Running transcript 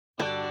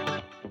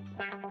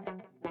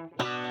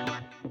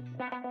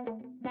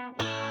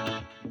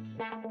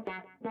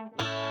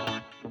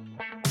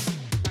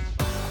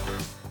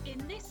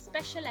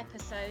special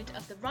episode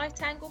of the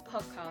Right Angle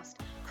podcast,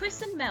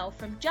 Chris and Mel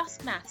from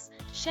JustMaths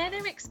share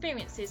their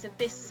experiences of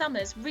this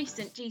summer's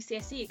recent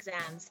GCSE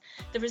exams,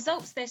 the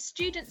results their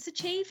students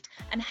achieved,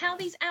 and how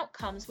these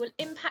outcomes will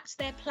impact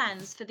their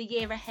plans for the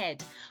year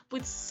ahead.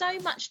 With so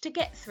much to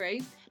get through,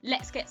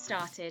 let's get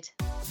started.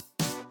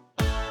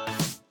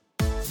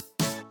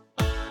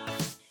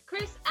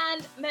 Chris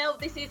and Mel,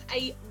 this is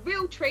a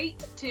real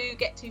treat to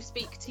get to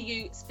speak to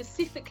you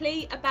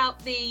specifically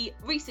about the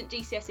recent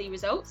GCSE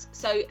results.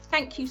 So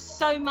thank you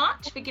so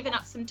much for giving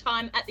up some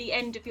time at the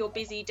end of your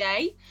busy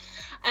day.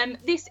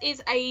 This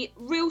is a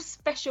real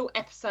special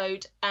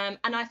episode, and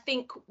I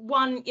think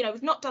one,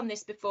 we've not done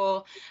this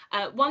before,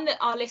 one that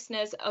our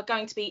listeners are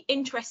going to be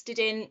interested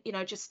in,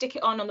 just stick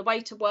it on the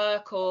way to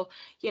work or,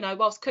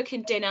 whilst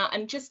cooking dinner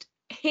and just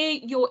hear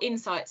your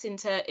insights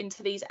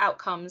into these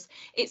outcomes.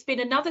 It's been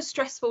another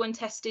stressful and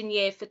testing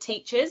year for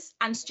teachers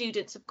and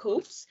students, of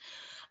course.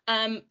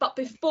 But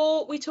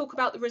before we talk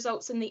about the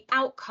results and the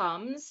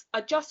outcomes,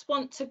 I just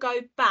want to go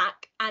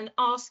back and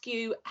ask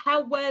you,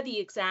 how were the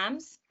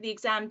exams, the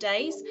exam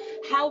days?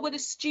 How were the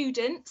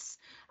students?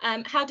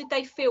 How did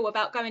they feel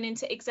about going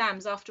into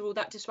exams after all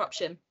that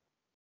disruption?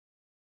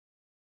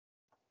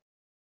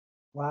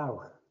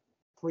 Wow,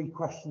 3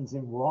 questions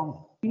in one.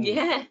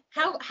 Yeah,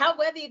 how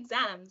were the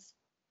exams?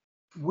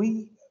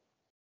 I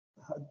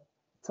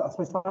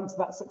suppose to answer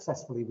that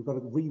successfully, we've got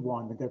to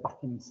rewind and go back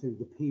into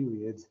the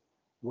period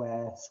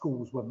where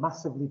schools were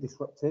massively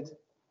disrupted,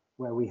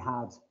 where we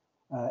had,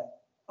 I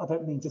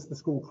don't mean just the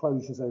school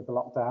closures over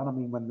lockdown, I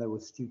mean when there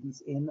were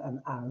students in and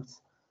out.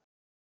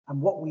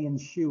 And what we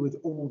ensured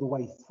all the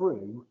way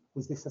through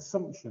was this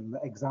assumption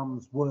that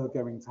exams were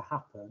going to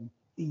happen,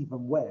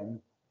 even when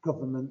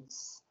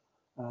governments,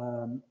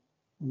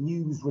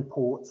 news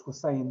reports were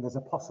saying there's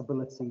a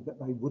possibility that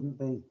they wouldn't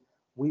be.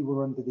 We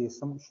were under the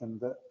assumption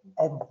that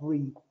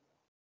every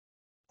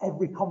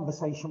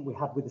conversation we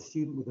had with a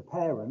student, with a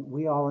parent,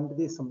 we are under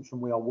the assumption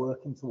we are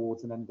working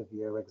towards an end of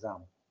year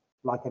exam,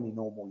 like any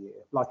normal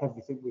year, like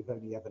everything we've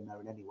only ever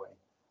known anyway.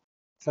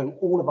 So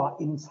all of our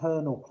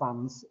internal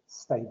plans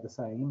stayed the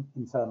same,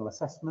 internal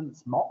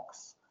assessments,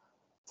 mocks,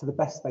 to the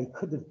best they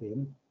could have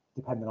been,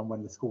 depending on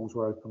when the schools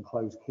were open,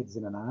 closed, kids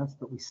in and out,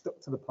 but we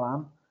stuck to the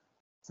plan.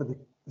 So the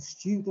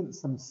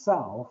students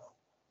themselves,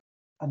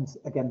 and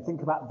again,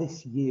 think about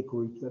this year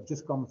group that have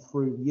just gone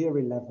through year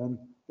 11,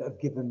 that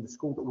have given the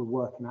school that we're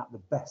working at the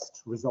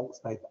best results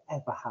they've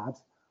ever had.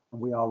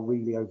 And we are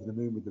really over the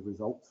moon with the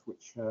results,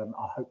 which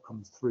I hope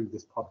comes through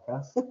this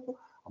podcast.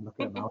 I'm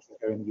looking at Mel, she's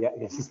going, yeah,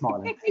 she's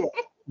smiling.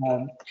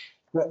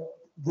 But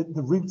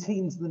the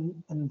routines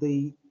and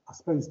the, I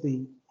suppose,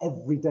 the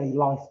everyday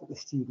life that the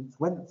students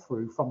went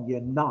through from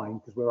year 9,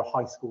 because we're a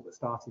high school that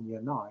started in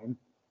year 9,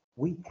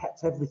 we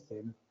kept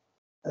everything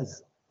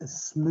as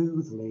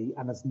smoothly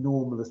and as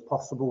normal as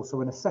possible.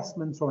 So an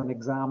assessment or an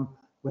exam,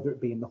 whether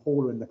it be in the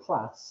hall or in the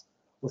class,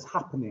 was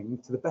happening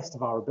to the best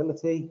of our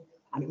ability,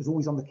 and it was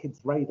always on the kids'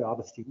 radar,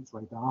 the students'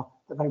 radar,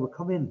 that they were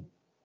coming.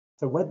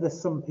 So whether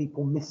some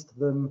people missed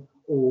them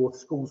or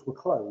schools were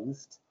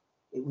closed,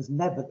 it was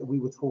never that we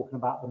were talking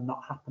about them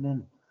not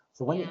happening.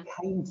 So when it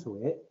came to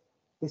it,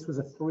 this was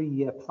a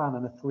 3-year plan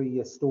and a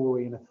 3-year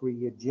story and a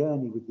 3-year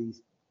journey with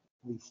these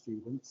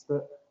students,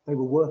 that they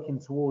were working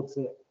towards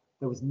it.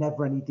 There was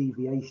never any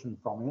deviation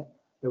from it.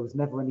 There was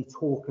never any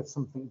talk of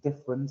something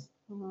different.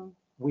 Mm-hmm.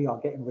 We are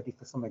getting ready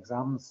for some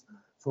exams.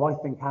 So I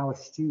think our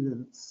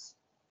students,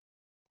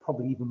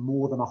 probably even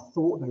more than I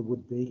thought they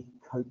would be,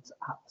 coped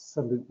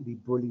absolutely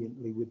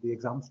brilliantly with the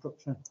exam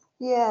structure.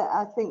 Yeah,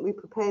 I think we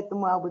prepared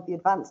them well with the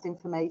advanced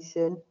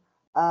information.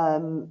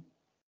 And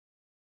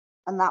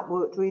that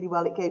worked really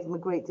well. It gave them a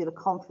great deal of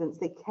confidence.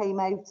 They came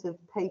out of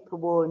paper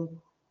 1,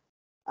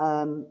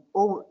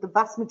 the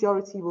vast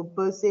majority were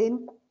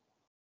buzzing,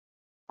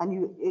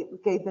 and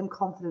it gave them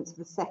confidence for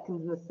the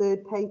second and the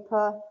third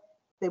paper.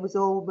 There was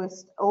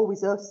almost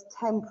always us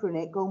tempering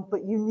it, going,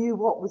 but you knew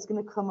what was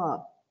going to come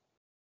up,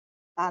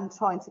 and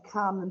trying to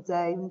calm them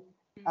down.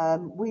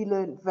 We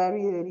learned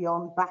very early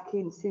on, back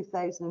in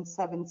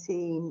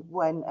 2017,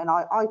 when, and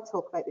I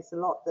talk about this a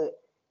lot, that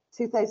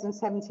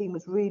 2017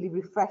 was really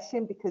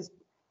refreshing, because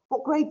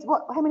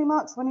how many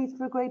marks do I need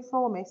for a grade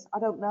 4, miss? I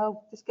don't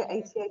know. Just get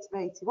 88 of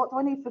 80. What do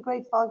I need for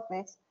grade 5,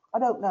 miss? I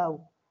don't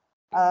know.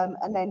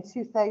 And then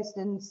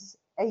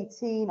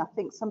 2018, I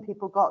think some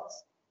people got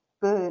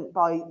burnt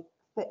by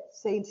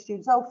saying to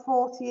students,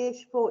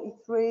 40-ish,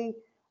 43,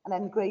 and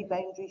then grade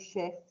boundary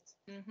shift.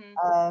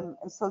 Mm-hmm.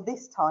 And so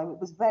this time it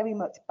was very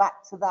much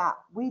back to that.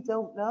 We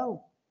don't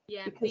know.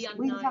 Yeah, because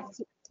we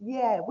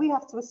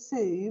have to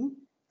assume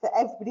that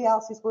everybody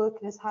else is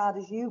working as hard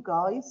as you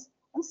guys.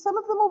 And some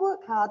of them will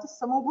work harder,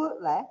 some will work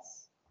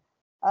less.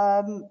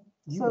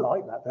 You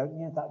like that, don't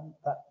you?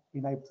 That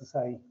being able to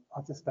say,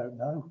 I just don't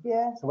know.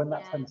 Yeah. So when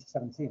that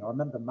 2017, I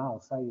remember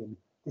Mal saying,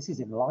 this is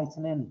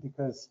enlightening,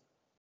 because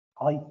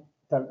I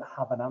don't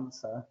have an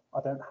answer. I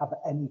don't have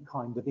any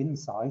kind of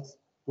insight.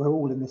 We're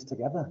all in this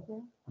together. Yeah.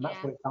 And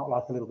that's what it felt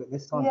like a little bit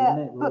this time, didn't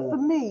it? But for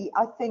me,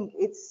 I think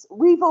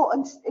we've all,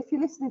 and if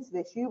you're listening to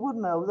this, you would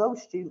know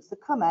those students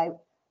that come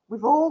out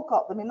We've all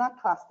got them in that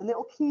class, the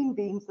little keen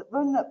beans that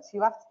run up to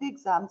you after the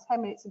exam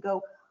 10 minutes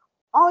ago.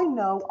 I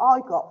know I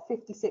got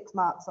 56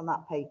 marks on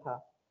that paper.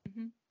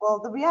 Mm-hmm.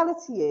 Well, the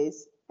reality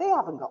is they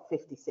haven't got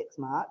 56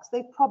 marks.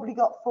 They've probably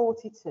got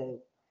 42.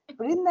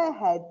 But in their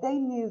head, they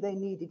knew they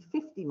needed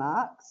 50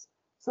 marks.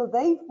 So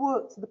they've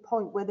worked to the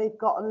point where they've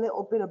got a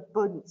little bit of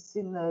bunts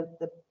in their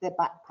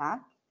backpack,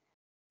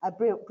 a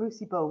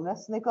Brucey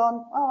bonus, and they've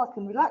gone, oh, I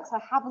can relax. I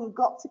haven't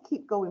got to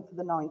keep going for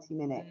the 90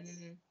 minutes.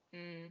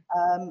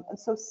 And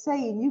so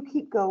saying, you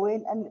keep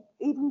going, and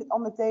even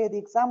on the day of the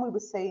exam, we were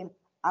saying,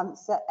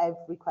 answer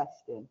every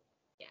question.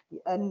 Yeah.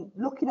 And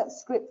looking at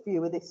script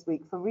viewer this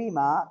week for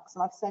remarks,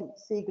 and I've sent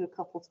Seager a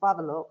couple to have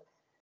a look,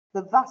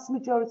 the vast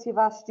majority of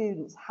our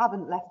students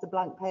haven't left a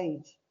blank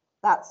page.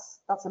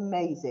 That's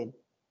amazing.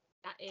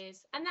 That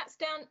is, and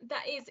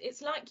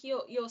it's like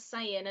you're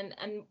saying,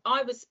 and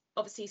I was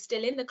obviously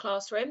still in the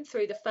classroom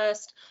through the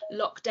first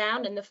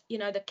lockdown and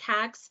the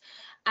CAGs,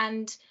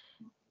 and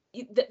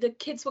the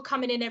kids were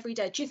coming in every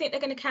day. Do you think they're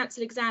going to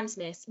cancel exams,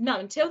 miss? No,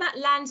 until that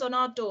lands on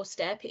our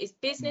doorstep, it is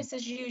business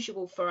as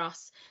usual for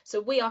us.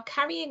 So we are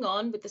carrying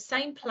on with the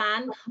same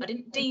plan. I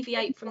didn't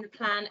deviate from the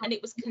plan, and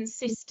it was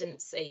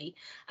consistency.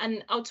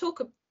 And I'll talk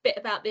a bit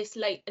about this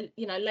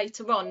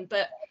later on,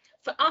 but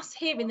for us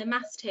here in the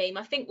maths team,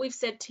 I think we've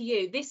said to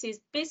you, this is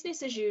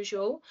business as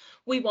usual.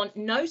 We want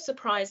no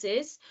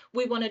surprises.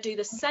 We want to do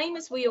the same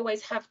as we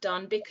always have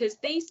done, because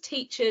these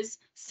teachers,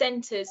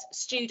 centres,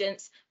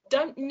 students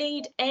don't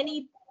need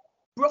any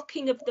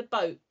rocking of the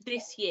boat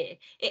this year.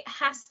 It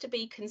has to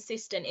be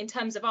consistent in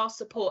terms of our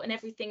support and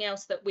everything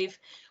else that we've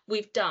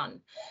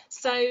done.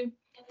 So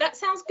that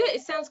sounds good.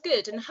 It sounds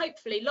good. And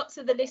hopefully lots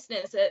of the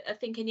listeners are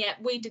thinking, yeah,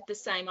 we did the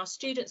same. Our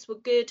students were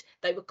good.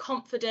 They were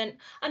confident.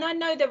 And I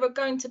know there are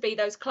going to be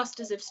those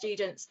clusters of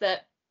students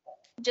that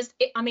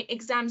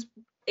exams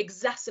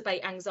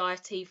exacerbate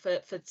anxiety for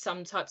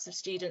some types of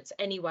students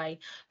anyway.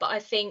 But I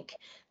think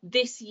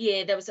this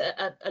year there was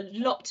a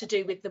lot to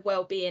do with the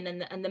well-being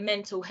and the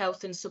mental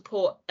health and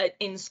support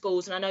in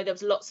schools. And I know there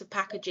was lots of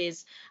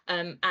packages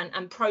and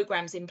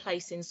programs in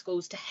place in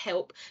schools to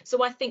help.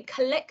 So I think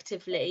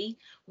collectively,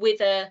 with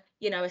a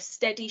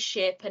steady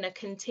ship and a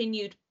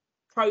continued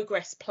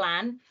progress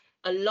plan,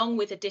 along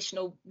with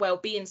additional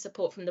well-being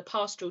support from the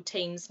pastoral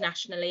teams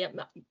nationally,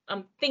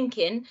 I'm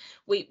thinking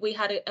we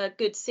had a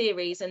good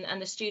series,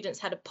 and the students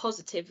had a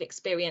positive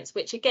experience,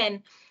 which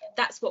again,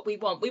 that's what we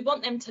want. We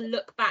want them to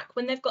look back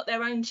when they've got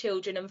their own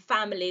children and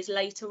families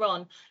later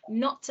on,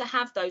 not to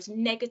have those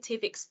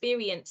negative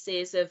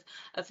experiences of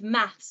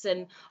maths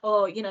and,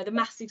 the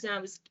maths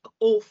exam was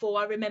awful,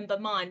 I remember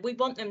mine. We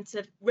want them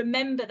to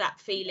remember that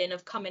feeling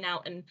of coming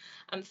out and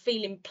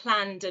feeling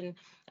planned and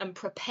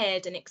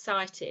prepared and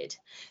excited.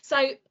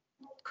 So,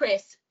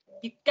 Chris,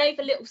 you gave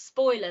a little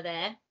spoiler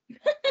there,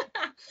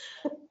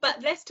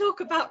 but let's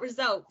talk about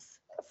results.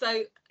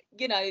 So,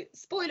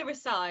 spoiler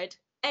aside,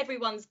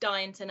 everyone's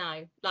dying to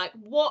know, like,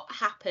 what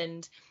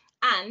happened,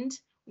 and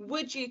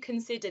would you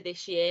consider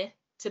this year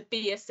to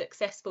be a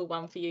successful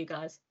one for you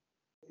guys?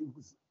 It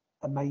was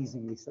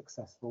amazingly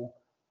successful.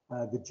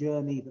 The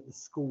journey that the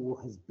school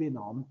has been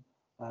on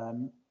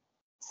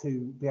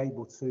to be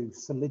able to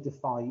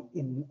solidify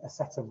in a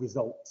set of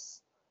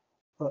results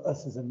for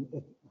us as I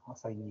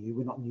say new,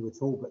 we're not new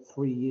at all, but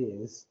 3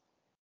 years,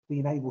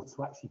 being able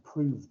to actually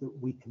prove that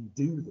we can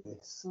do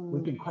this.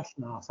 We've been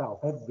questioning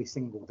ourselves every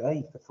single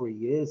day for 3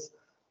 years,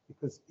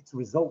 because it's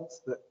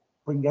results that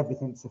bring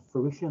everything to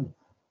fruition.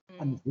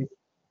 And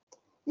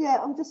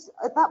I'm just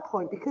at that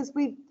point, because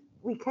we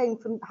came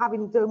from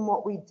having done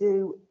what we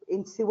do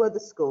in 2 other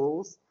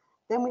schools,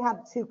 then we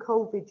had 2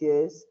 COVID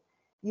years.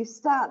 You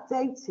start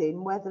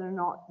doubting whether or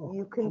not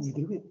you can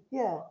do it.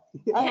 Yeah.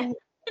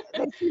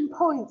 There's been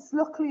points,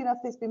 luckily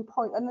enough, there's been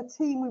points, and the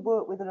team we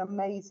work with are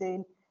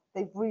amazing.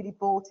 They've really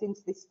bought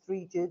into this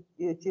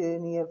 3-year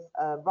journey of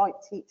right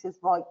teachers,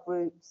 right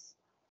groups,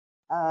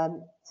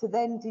 to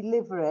then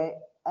deliver it,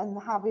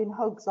 and having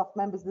hugs off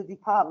members of the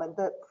department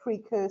that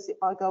precurse it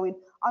by going,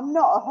 I'm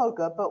not a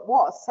hugger, but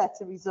what a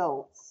set of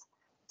results.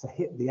 To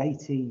hit the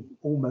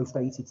almost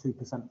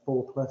 82%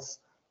 4+,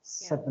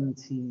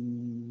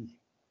 76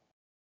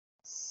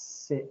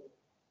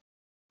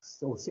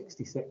 or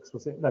 66,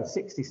 was it? No,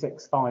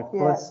 66 5+.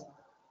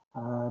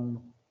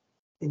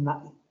 In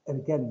that, and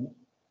again,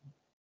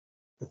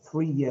 the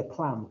 3-year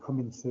plan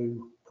coming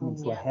to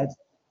a head.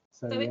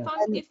 So if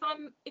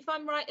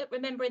I'm right at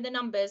remembering the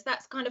numbers,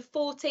 that's kind of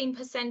 14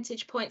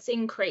 percentage points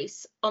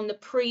increase on the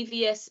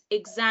previous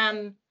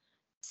exam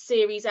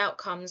series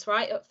outcomes,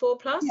 right? At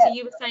 4+. So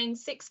you were saying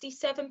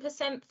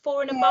 67%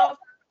 4 and above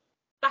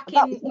back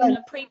in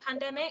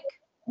pre-pandemic.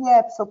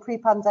 Yeah, so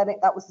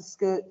pre-pandemic, that was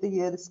the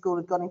year the school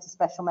had gone into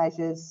special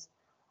measures.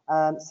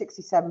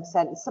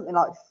 67%, something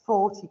like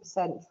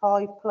 40%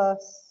 5+.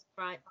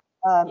 Right.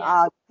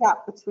 Our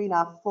gap between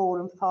our 4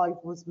 and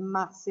 5 was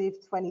massive,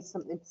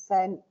 20-something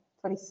percent,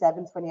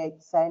 27,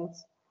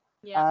 28%.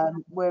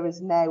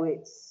 Whereas now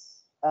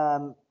it's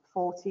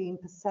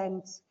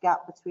 14%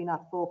 gap between our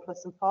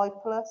 4+ and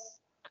 5+.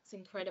 That's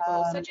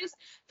incredible. So just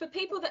for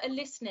people that are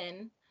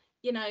listening,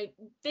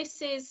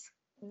 this is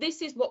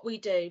this is what we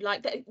do.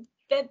 Like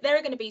there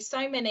are going to be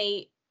so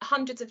many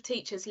hundreds of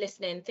teachers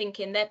listening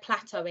thinking they're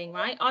plateauing,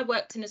 right? I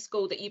worked in a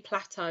school that you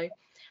plateau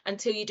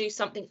until you do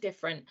something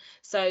different.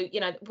 So,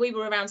 you know, we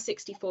were around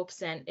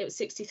 64%, it was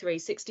 63,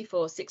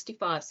 64,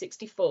 65,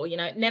 64, you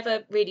know, it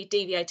never really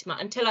deviated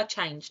much until I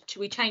changed.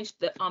 We changed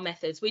our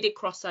methods. We did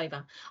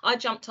crossover. I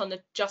jumped on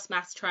the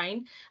JustMaths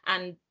train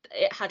and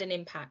it had an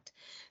impact.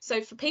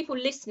 So for people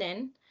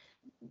listening,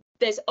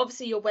 there's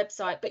obviously your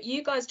website, but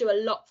you guys do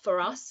a lot for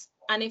us.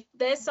 And if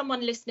there's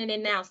someone listening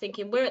in now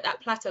thinking we're at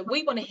that plateau,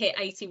 we want to hit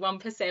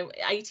 81%,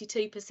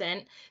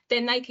 82%,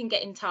 then they can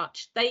get in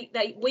touch.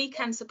 We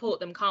can support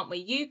them, can't we?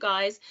 You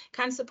guys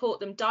can support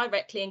them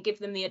directly and give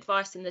them the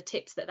advice and the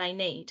tips that they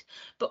need.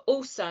 But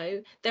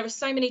also there are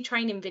so many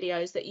training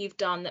videos that you've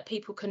done that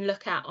people can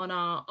look at on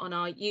our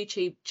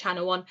YouTube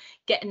channel on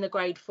getting the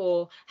grade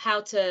 4,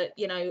 how to,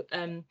 you know,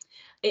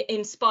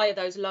 inspire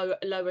those low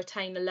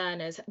retainer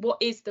learners. What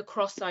is the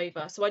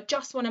crossover? So I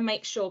just want to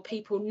make sure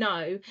people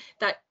know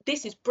that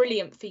this is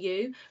brilliant for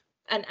you.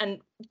 And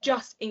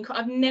just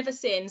I've never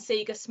seen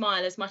Seager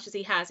smile as much as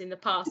he has in the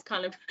past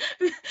kind of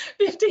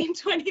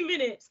 15-20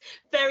 minutes.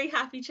 Very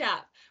happy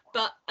chap,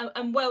 but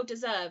and well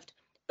deserved.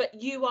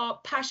 But you are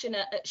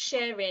passionate at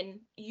sharing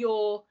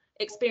your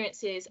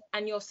experiences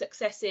and your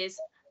successes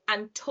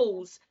and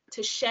tools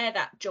to share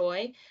that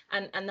joy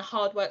and the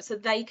hard work so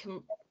they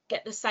can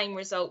get the same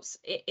results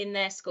in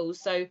their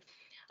schools. So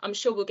I'm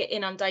sure we'll get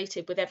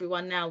inundated with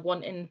everyone now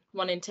wanting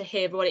to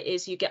hear what it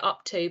is you get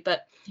up to,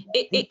 but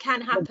it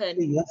can happen.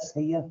 See us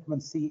here, come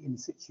and see it in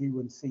situ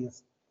and see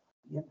us.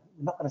 You're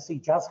not going to see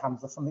jazz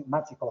hands or something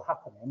magical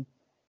happening.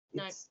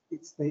 It's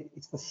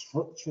the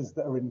structures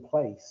that are in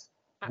place.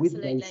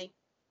 Absolutely. With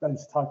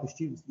those type of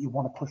students that you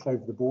want to push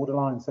over the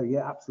borderline. So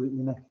yeah,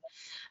 absolutely, Nick.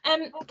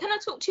 Can I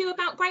talk to you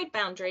about grade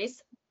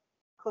boundaries?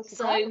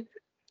 So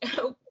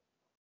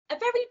a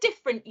very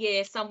different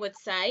year, some would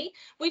say.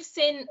 We've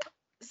seen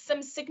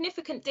some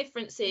significant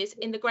differences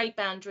in the grade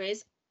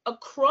boundaries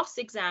across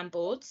exam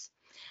boards.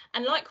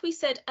 And like we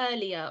said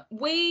earlier,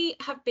 we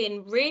have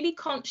been really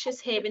conscious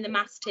here in the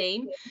maths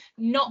team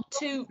not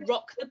to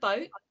rock the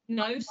boat,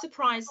 no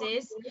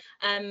surprises.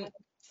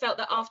 Felt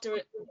that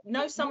after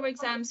no summer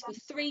exams for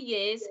 3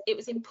 years, it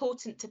was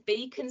important to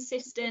be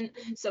consistent.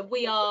 So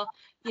we are,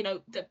 you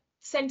know, the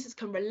centres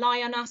can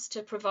rely on us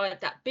to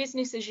provide that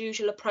business as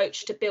usual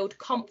approach to build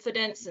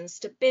confidence and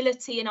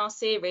stability in our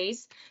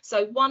series.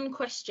 So one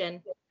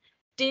question,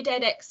 did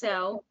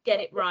EdXL get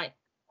it right?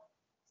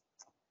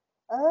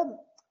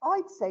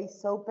 I'd say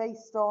so,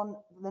 based on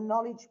the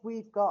knowledge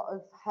we've got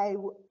of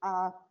how,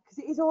 because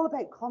it is all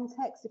about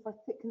context. If I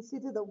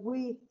consider that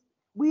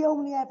we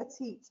only ever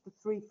teach the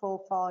 3,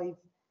 4, 5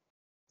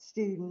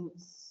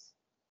 students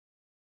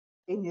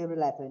in year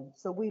 11.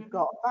 So we've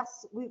got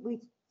we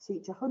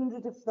teach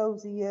 100 of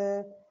those a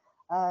year,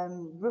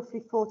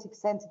 roughly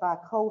 40% of our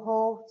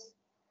cohort.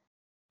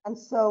 And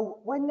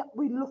so when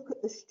we look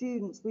at the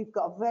students, we've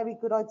got a very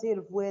good idea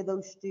of where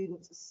those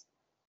students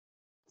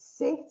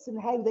sit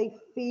and how they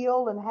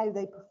feel and how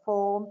they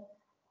perform.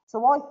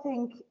 So I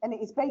think, and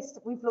it is based,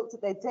 we've looked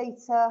at their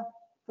data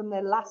from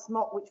their last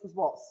mock, which was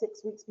what,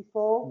 6 weeks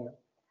before.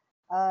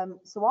 Yeah.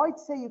 So I'd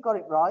say you got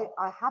it right.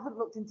 I haven't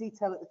looked in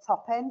detail at the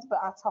top end, but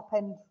our top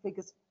end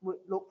figures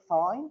look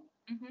fine.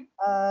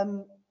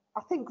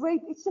 I think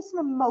grade, it's just an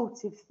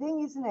emotive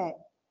thing, isn't it?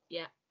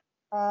 Yeah.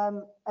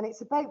 And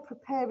it's about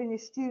preparing your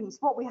students.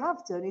 What we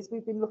have done is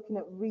we've been looking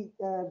at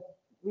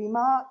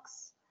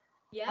remarks.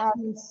 Yeah.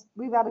 And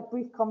we've had a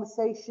brief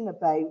conversation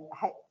about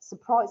how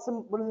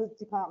one of the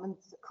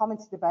departments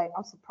commented about,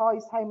 I'm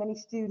surprised how many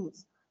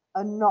students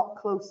are not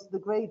close to the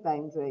grade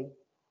boundary.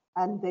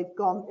 And they've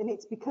gone, and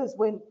it's because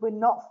we're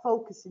not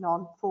focusing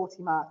on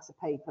 40 marks a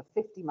paper,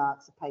 50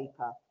 marks a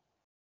paper.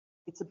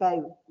 It's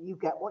about, you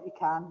get what you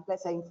can,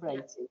 let's aim for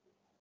 80.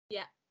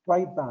 Yeah.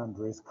 Grade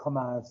boundaries come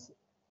as,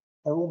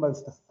 they're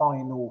almost a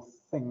final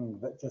thing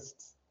that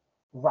just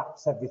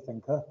wraps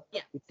everything up.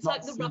 Yeah, it's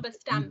like the rubber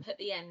stamp at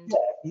the end.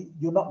 Yeah,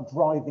 you're not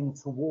driving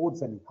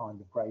towards any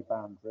kind of grade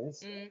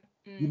boundaries.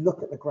 You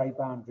look at the grade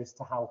boundaries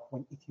to help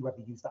if you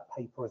ever use that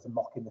paper as a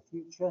mock in the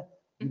future.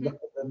 You look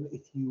at them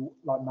if you,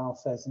 like Mal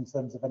says, in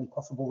terms of any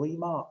possible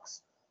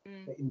remarks.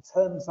 But in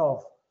terms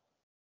of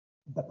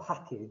the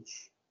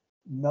package,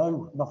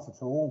 no, not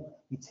at all.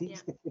 You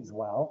teach the kids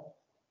well.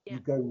 You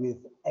go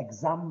with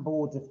exam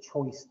board of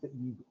choice that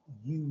you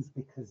use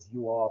because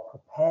you are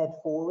prepared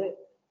for it,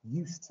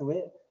 used to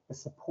it, the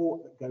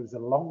support that goes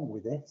along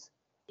with it.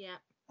 Yeah.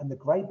 And the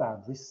grade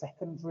boundary is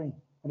secondary.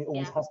 And it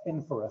always has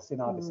been for us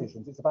in our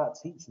decisions. It's about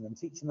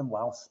teaching them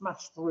well,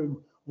 smash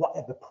through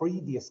whatever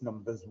previous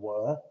numbers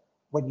were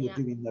when you're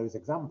doing those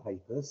exam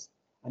papers,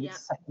 and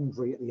it's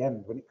secondary at the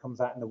end when it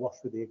comes out in the wash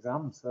with the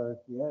exam. So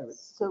yeah.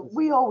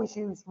 We always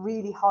use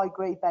really high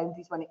grade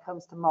boundaries when it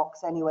comes to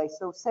mocks anyway.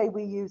 So say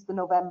we use the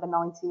November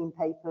 19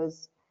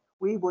 papers,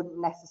 we wouldn't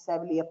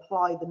necessarily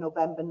apply the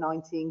November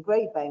 19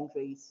 grade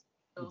boundaries.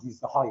 We'd use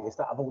the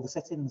highest out of all the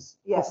settings,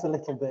 plus a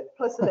little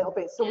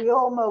bit. So we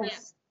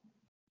almost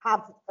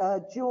have a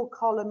dual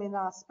column in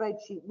our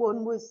spreadsheet.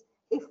 One was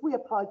if we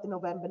applied the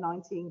November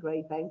 19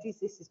 grade boundaries,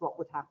 this is what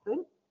would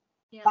happen.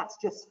 Yeah. That's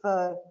just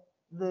for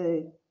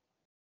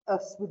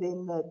us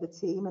within the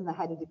team and the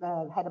head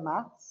of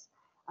maths.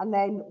 And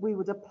then we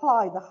would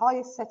apply the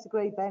highest set of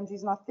grade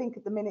boundaries. And I think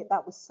at the minute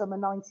that was summer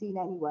 19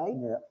 anyway.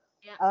 Yeah.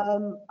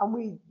 Yeah. And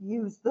we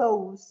use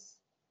those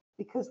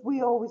because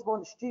we always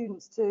want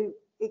students to,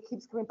 it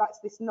keeps coming back to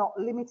this, not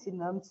limiting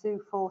them to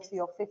 40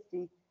 or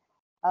 50.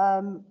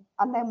 And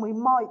then we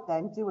might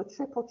then do a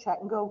triple check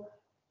and go,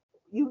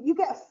 you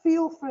get a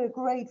feel for a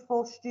grade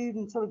 4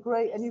 student or a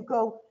grade, and you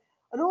go,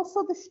 and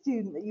also the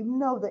student that you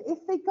know that if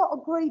they got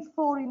a grade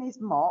 4 in his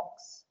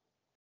mocks,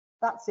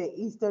 that's it,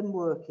 he's done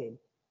working.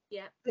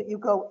 Yeah. That you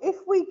go, if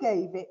we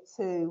gave it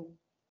to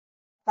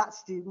that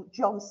student,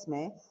 John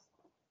Smith,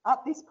 at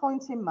this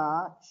point in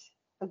March,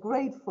 a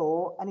grade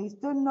 4, and he's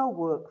done no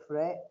work for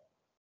it,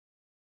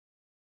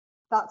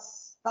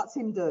 that's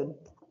him done.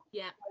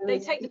 Yeah, they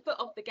take the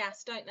foot off the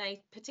gas, don't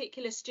they?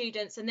 Particular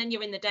students, and then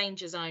you're in the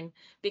danger zone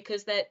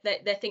because they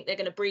think they're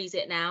going to breeze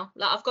it now.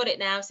 Like, I've got it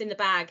now, it's in the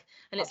bag,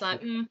 and it's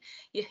like,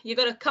 you've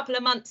got a couple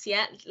of months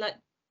yet. Like,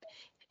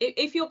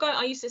 if you're going,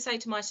 I used to say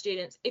to my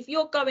students, if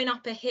you're going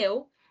up a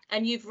hill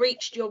and you've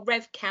reached your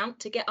rev count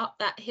to get up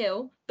that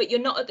hill, but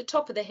you're not at the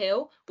top of the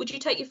hill, would you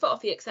take your foot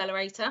off the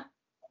accelerator?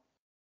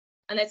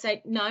 And they'd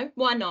say, no,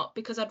 why not?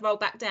 Because I'd roll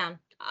back down.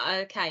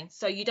 Okay,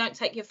 so you don't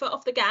take your foot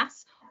off the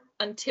gas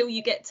until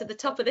you get to the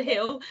top of the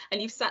hill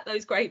and you've sat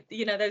those great,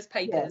 those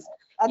papers.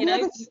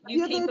 Yeah.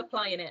 You keep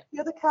applying it.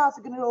 The other cars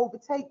are going to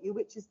overtake you,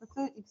 which is the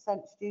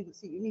 30%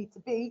 students that you need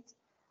to beat.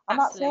 And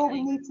Absolutely. That's all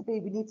we need to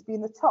be. We need to be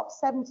in the top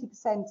 70%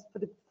 for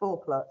the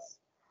 4+.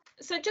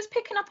 So just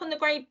picking up on the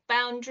grade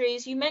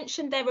boundaries, you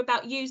mentioned there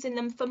about using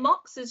them for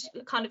mocks as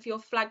kind of your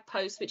flag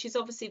post, which is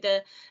obviously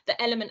the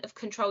element of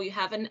control you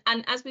have. And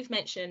as we've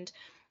mentioned,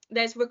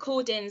 there's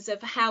recordings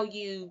of how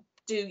you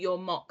do your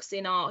mocks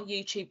in our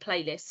YouTube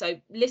playlist, so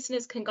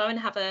listeners can go and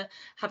have a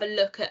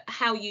look at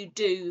how you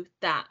do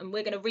that, and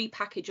we're going to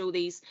repackage all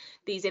these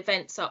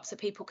events up so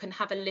people can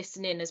have a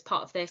listen in as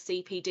part of their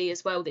CPD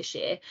as well this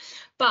year.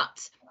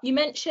 But you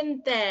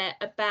mentioned there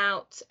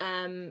about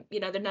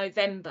the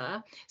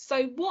November,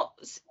 so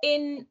what's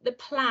in the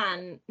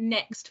plan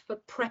next for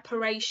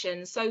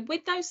preparation? So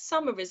with those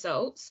summer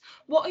results,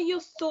 what are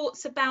your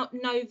thoughts about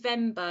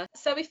November?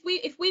 So if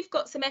we've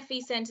got some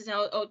FE centres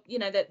now, or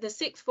the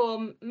sixth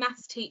form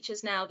maths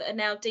teachers now that are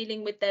now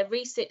dealing with their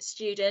resit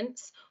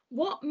students,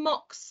 what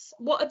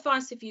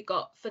advice have you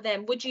got for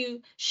them? Would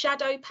you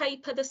shadow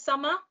paper the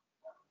summer?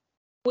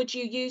 Would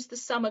you use the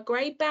summer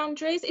grade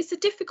boundaries? It's a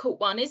difficult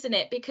one, isn't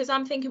it? Because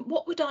I'm thinking,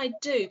 what would I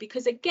do?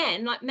 Because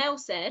again, like Mel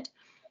said,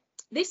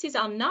 this is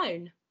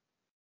unknown.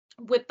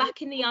 We're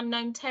back in the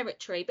unknown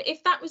territory. But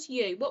if that was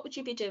you, what would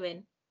you be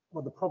doing?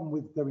 Well, the problem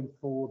with going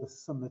for the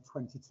summer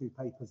 22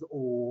 papers,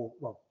 or,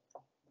 well,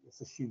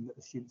 let's assume that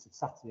the students have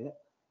sat it,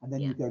 and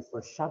then you go for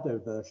a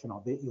shadow version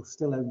of it, you're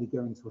still only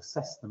going to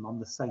assess them on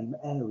the same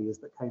areas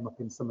that came up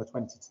in summer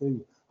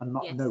 22 and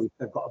not know if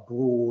they've got a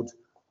broad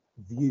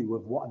view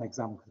of what an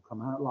exam could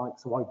come out like.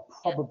 So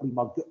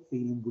my gut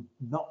feeling would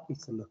not be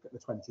to look at the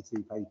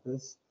 22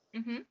 papers.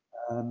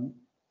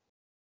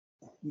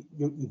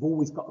 You've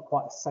always got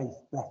quite a safe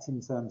bet in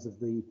terms of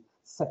the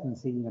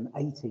 17 and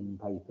 18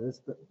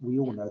 papers, but we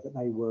all know that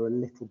they were a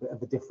little bit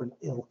of a different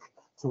ilk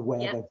to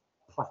where they've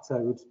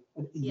plateaued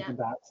and evened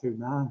out to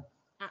now.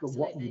 Absolutely. But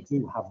what you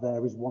do have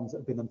there is ones that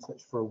have been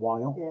untouched for a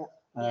while,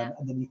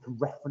 and then you can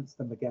reference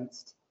them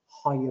against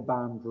higher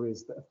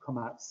boundaries that have come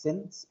out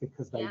since,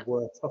 because they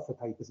were tougher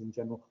papers in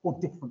general, or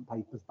different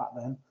papers back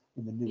then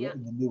in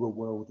the newer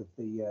world of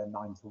the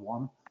 9 to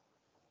 1.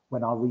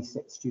 When our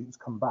resit students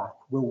come back,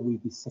 will we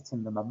be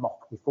sitting them a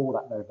mock before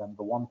that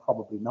November 1?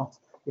 Probably not.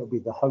 It'll be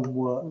the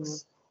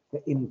homeworks,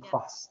 the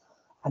in-class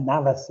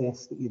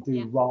analysis that you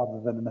do rather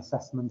than an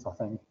assessment, I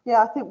think.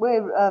 Yeah, I think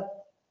we're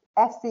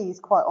FE is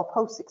quite, or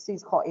post-16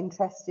 is quite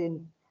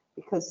interesting,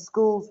 because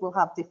schools will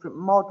have different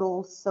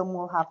models. Some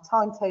will have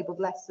timetabled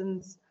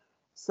lessons,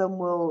 some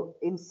will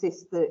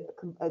insist that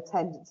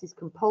attendance is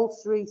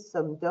compulsory,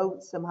 some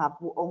don't, some have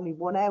only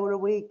 1 hour a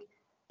week.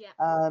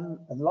 And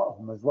a lot of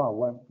them as well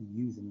won't be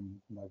using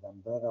in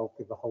November. They'll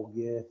give a whole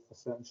year for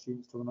certain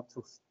students to run up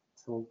till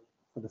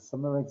for the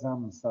summer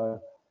exams. So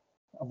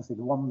obviously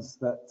the ones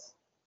that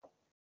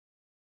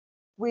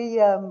we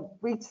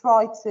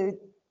try to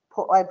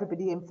put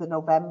everybody in for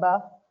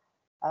November,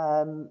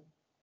 and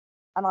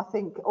I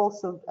think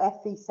also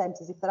FE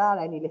centres, if there are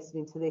any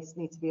listening to this,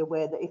 need to be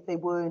aware that if they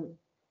weren't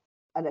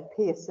at a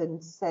Pearson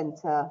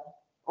centre,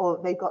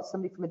 or they've got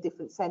somebody from a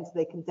different centre,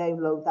 they can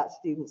download that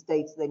student's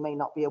data they may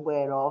not be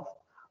aware of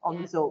on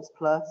Results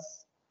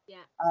Plus.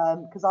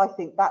 Because I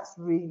think that's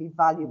really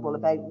valuable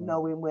about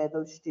knowing where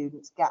those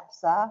students'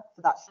 gaps are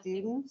for that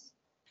student.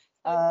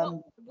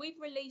 So what we've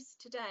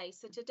released today,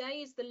 so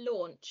today is the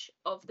launch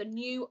of the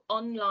new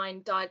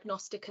online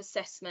diagnostic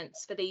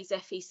assessments for these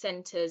FE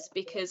centres,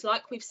 because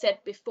like we've said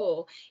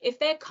before, if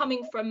they're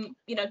coming from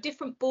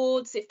different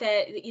boards, if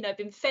they're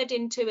been fed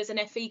into as an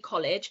FE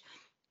college,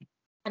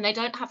 and they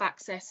don't have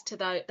access to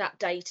that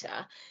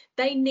data,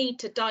 they need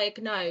to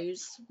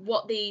diagnose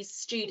what these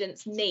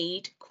students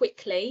need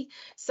quickly.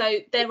 So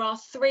there are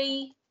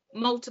 3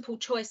 multiple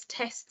choice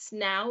tests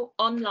now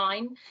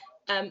online,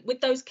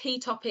 with those key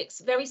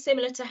topics, very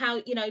similar to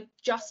how, you know,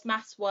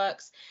 JustMaths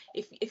works.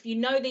 If you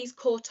know these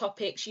core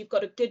topics, you've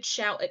got a good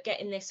shout at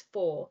getting this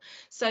 4.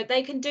 So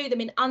they can do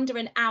them in under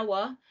an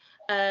hour.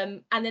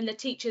 And then the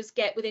teachers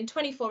get, within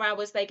 24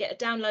 hours, they get a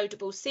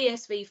downloadable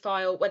CSV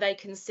file where they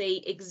can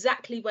see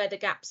exactly where the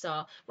gaps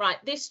are. Right,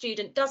 this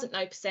student doesn't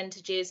know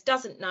percentages,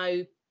 doesn't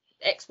know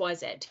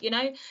XYZ, you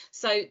know,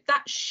 so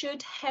that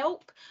should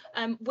help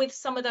with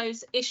some of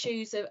those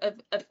issues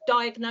of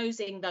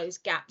diagnosing those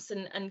gaps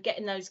and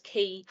getting those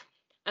key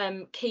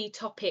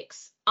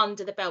topics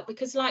under the belt,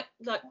 because like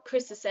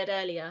Chris has said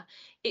earlier,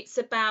 it's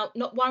about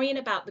not worrying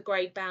about the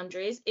grade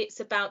boundaries, it's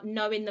about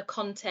knowing the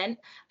content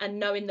and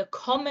knowing the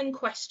common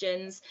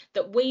questions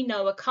that we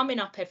know are coming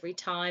up every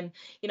time,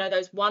 you know,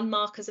 those 1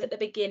 markers at the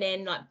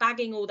beginning, like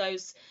bagging all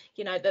those,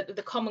 you know,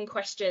 the common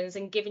questions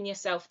and giving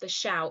yourself the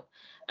shout,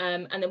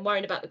 and then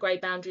worrying about the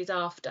grade boundaries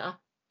after.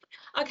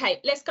 Okay,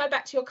 let's go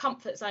back to your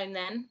comfort zone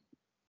then.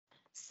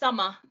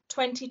 Summer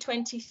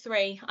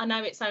 2023. I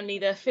know it's only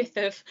the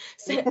 5th of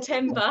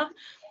September,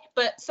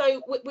 but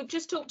so we've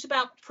just talked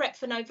about prep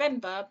for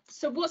November.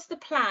 So what's the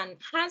plan?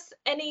 Has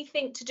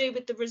anything to do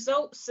with the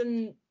results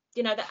and,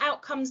 you know, the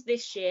outcomes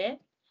this year?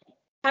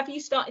 Have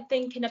you started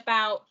thinking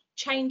about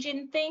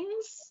changing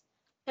things?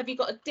 Have you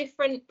got a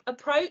different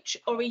approach,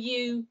 or are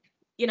you,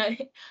 you know,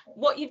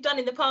 what you've done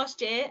in the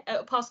past year,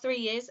 past 3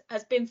 years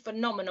has been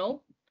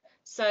phenomenal.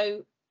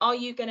 So are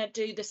you going to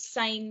do the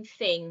same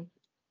thing?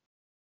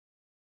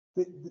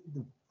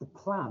 The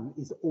plan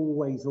is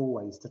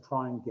always to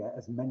try and get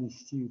as many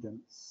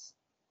students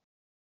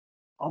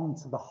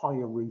onto the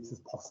higher route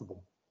as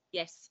possible.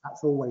 Yes.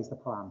 That's always the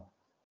plan.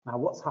 Now,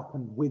 what's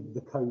happened with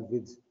the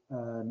COVID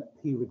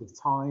period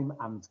of time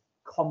and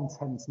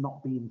content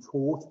not being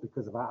taught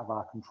because of out of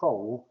our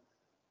control,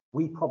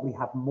 we probably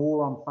had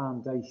more on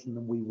foundation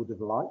than we would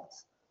have liked,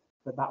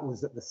 but that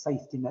was at the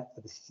safety net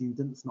for the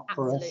students, not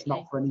for us,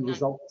 not for any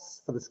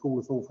results for the school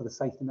at all, for the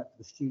safety net for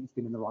the students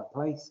being in the right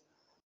place.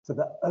 So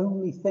the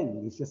only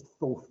thing is just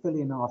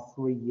fulfilling our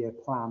 3-year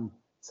plan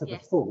to the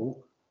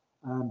full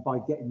by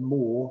getting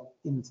more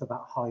into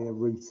that higher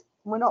route.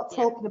 We're not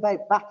talking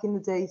about back in the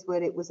days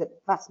where it was a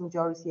vast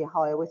majority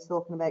higher. We're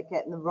talking about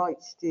getting the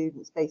right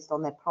students based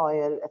on their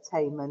prior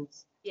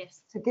attainment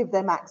to give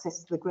them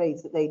access to the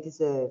grades that they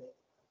deserve.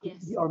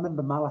 Yes. I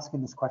remember Mal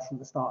asking this question at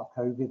the start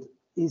of COVID,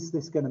 is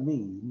this going to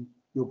mean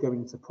you're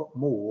going to put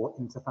more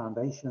into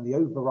foundation? And the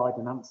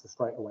overriding answer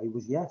straight away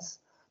was yes.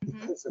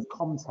 Because of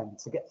content,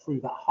 to get through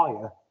that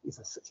higher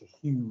is such a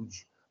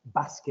huge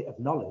basket of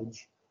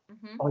knowledge.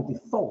 By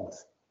default,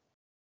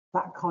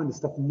 that kind of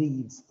stuff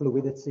needs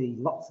fluidity,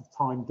 lots of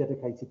time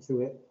dedicated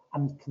to it,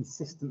 and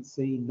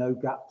consistency, no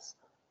gaps.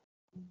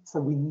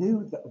 So we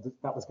knew that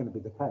that was going to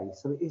be the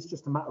case. So it is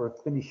just a matter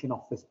of finishing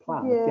off this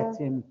plan, of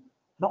getting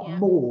not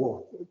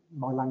more,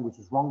 my language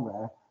was wrong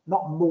there,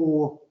 not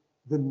more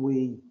than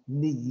we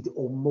need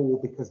or more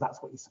because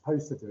that's what you're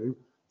supposed to do,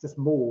 just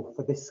more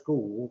for this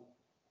school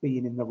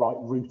being in the right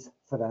route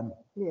for them.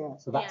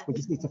 So that's we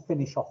just need to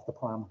finish off the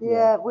plan.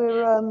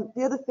 We're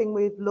the other thing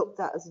we've looked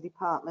at as a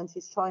department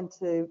is trying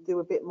to do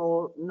a bit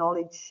more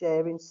knowledge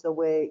sharing. So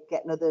we're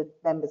getting other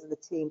members of the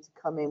team to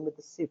come in with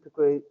the super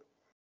group.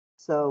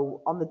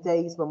 So on the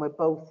days when we're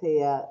both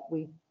here,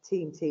 we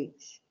team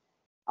teach.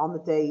 On the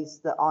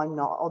days that I'm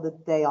not, or the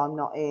day I'm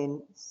not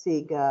in,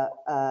 Seager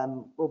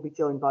will be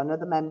joined by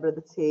another member of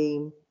the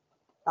team.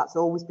 That's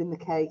always been the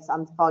case,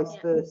 and vice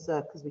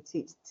versa, because we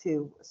teach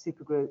 2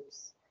 super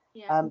groups.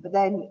 But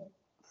then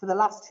for the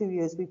last 2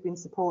 years, we've been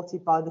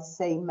supported by the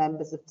same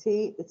members of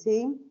the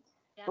team,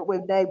 but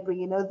we're now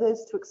bringing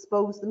others to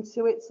expose them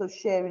to it. So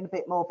sharing a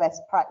bit more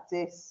best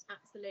practice.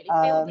 Absolutely.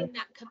 Building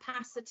that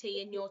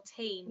capacity in your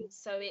team.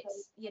 So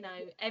it's, you know,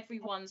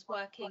 everyone's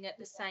working at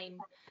the same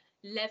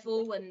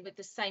level and with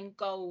the same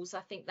goals.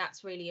 I think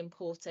that's really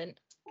important.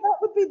 That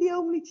would be the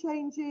only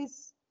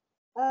changes.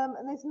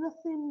 And there's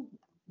nothing.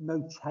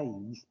 No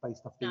change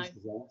based off these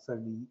results,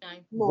 only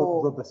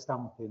more rubber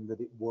stamping that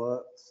it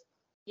works.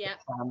 The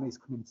plan is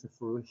coming to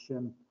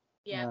fruition.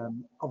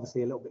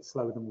 Obviously a little bit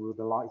slower than we would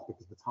have liked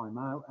because of the time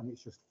out, and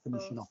it's just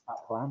finishing off that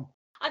plan.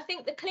 I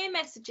think the clear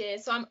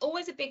messages, so I'm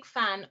always a big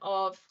fan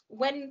of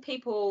when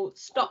people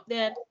stop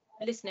their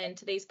listening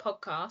to these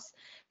podcasts,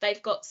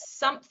 they've got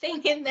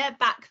something in their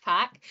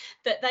backpack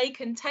that they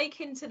can take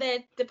into their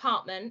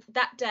department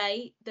that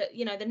day, that,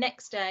 you know, the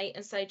next day,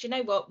 and say, do you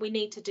know what, we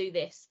need to do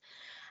this.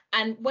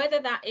 And whether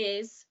that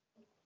is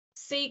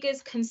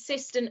Seager's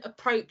consistent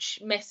approach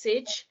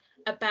message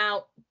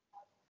about,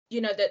 you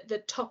know, the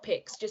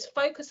topics, just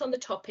focus on the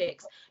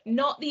topics,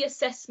 not the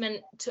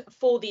assessment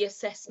for the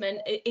assessment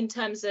in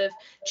terms of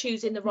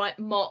choosing the right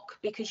mock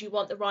because you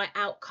want the right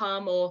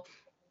outcome, or,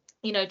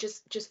 you know,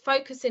 just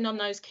focusing on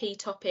those key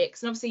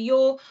topics. And obviously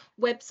your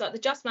website, the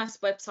JustMaths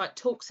website,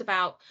 talks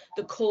about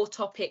the core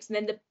topics, and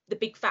then the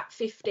big fat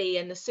 50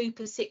 and the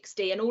super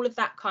 60 and all of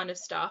that kind of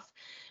stuff.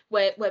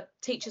 where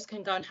teachers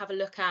can go and have a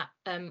look at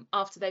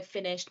after they've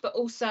finished, but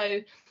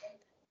also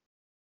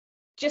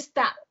just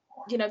that,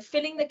 you know,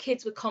 filling the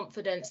kids with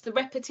confidence. The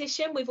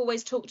repetition, we've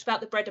always talked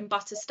about the bread and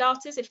butter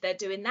starters, if they're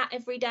doing that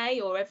every day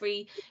or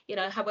every, you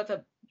know,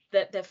 however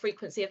the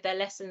frequency of their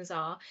lessons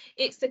are.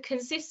 It's the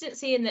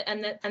consistency and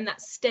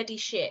that steady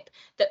ship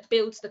that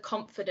builds the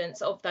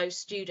confidence of those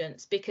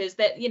students, because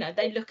they, you know,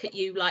 they look at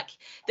you like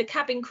the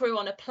cabin crew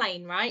on a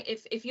plane, right?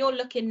 If you're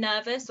looking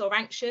nervous or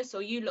anxious,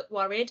 or you look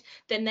worried,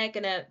 then they're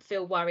gonna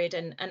feel worried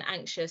and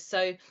anxious.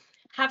 So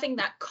having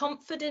that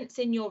confidence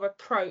in your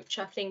approach,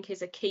 I think,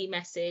 is a key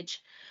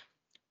message.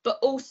 But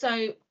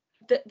also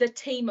the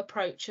team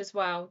approach as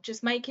well,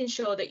 just making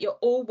sure that you're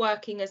all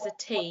working as a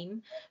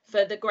team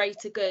for the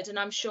greater good. And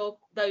I'm sure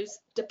those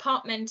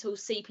departmental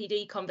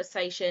CPD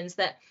conversations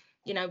that,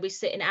 you know, we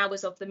sit in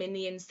hours of them in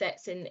the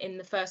insets in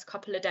the first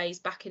couple of days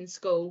back in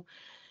school,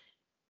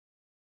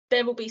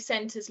 there will be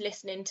centres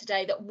listening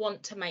today that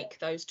want to make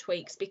those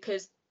tweaks,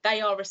 because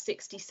they are a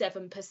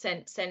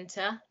 67%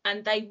 centre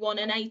and they want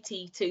an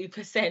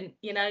 82%,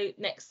 you know,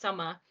 next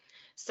summer.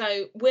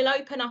 So we'll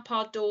open up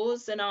our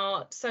doors and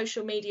our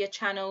social media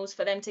channels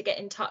for them to get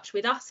in touch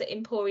with us at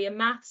Emporium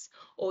Maths,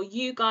 or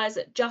you guys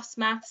at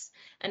JustMaths.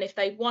 And if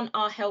they want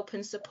our help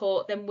and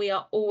support, then we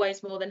are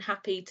always more than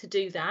happy to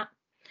do that.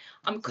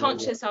 I'm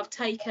conscious I've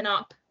taken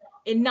up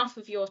enough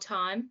of your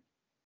time.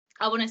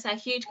 I want to say a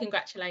huge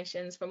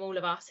congratulations from all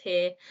of us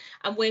here,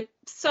 and we're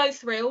so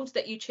thrilled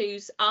that you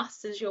choose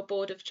us as your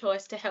board of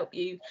choice to help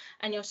you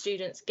and your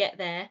students get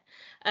there.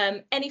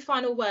 Any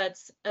final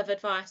words of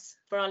advice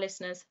for our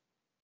listeners?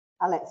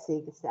 I'll let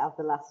Seager have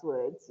the last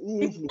words. He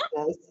usually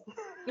does.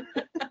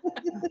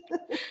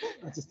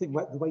 I just think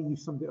the way you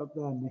summed it up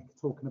there, Nick,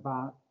 talking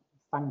about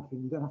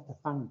thanking, you don't have to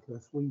thank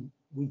us.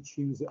 We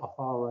choose it off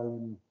our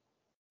own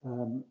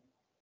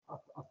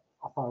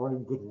off our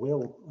own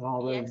goodwill and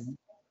our own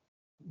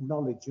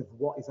knowledge of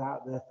what is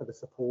out there for the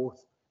support.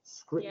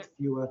 Script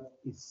Viewer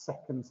is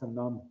second to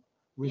none.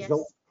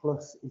 Results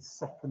Plus is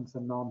second to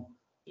none.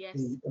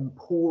 The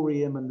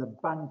Emporium and the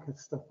bank of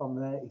stuff on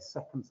there is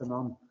second to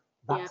none.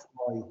 That's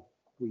why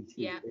we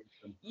choose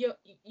it.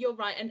 You're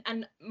right.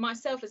 And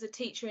myself as a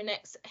teacher and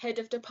ex-head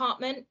of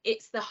department,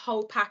 it's the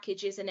whole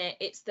package, isn't it?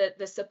 It's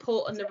the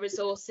support and the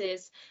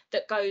resources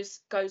that goes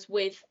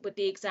with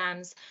the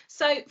exams.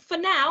 So for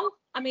now,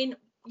 I mean,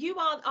 you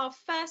are our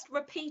first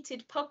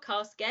repeated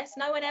podcast guest.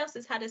 No one else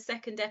has had a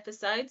second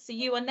episode, so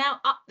you are now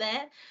up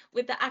there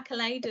with the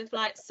accolade of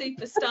like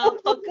superstar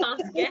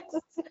podcast guests.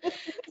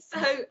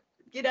 So,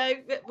 you know,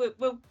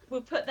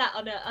 we'll put that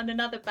on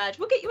another badge.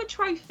 We'll get you a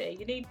trophy.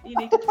 You need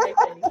a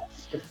trophy.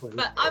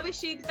 But I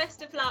wish you the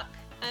best of luck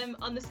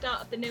on the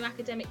start of the new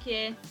academic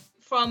year.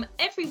 From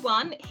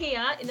everyone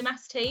here in the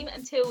maths team,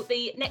 until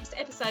the next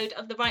episode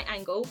of The Right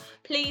Angle,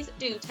 please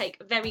do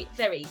take very,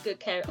 very good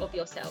care of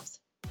yourselves.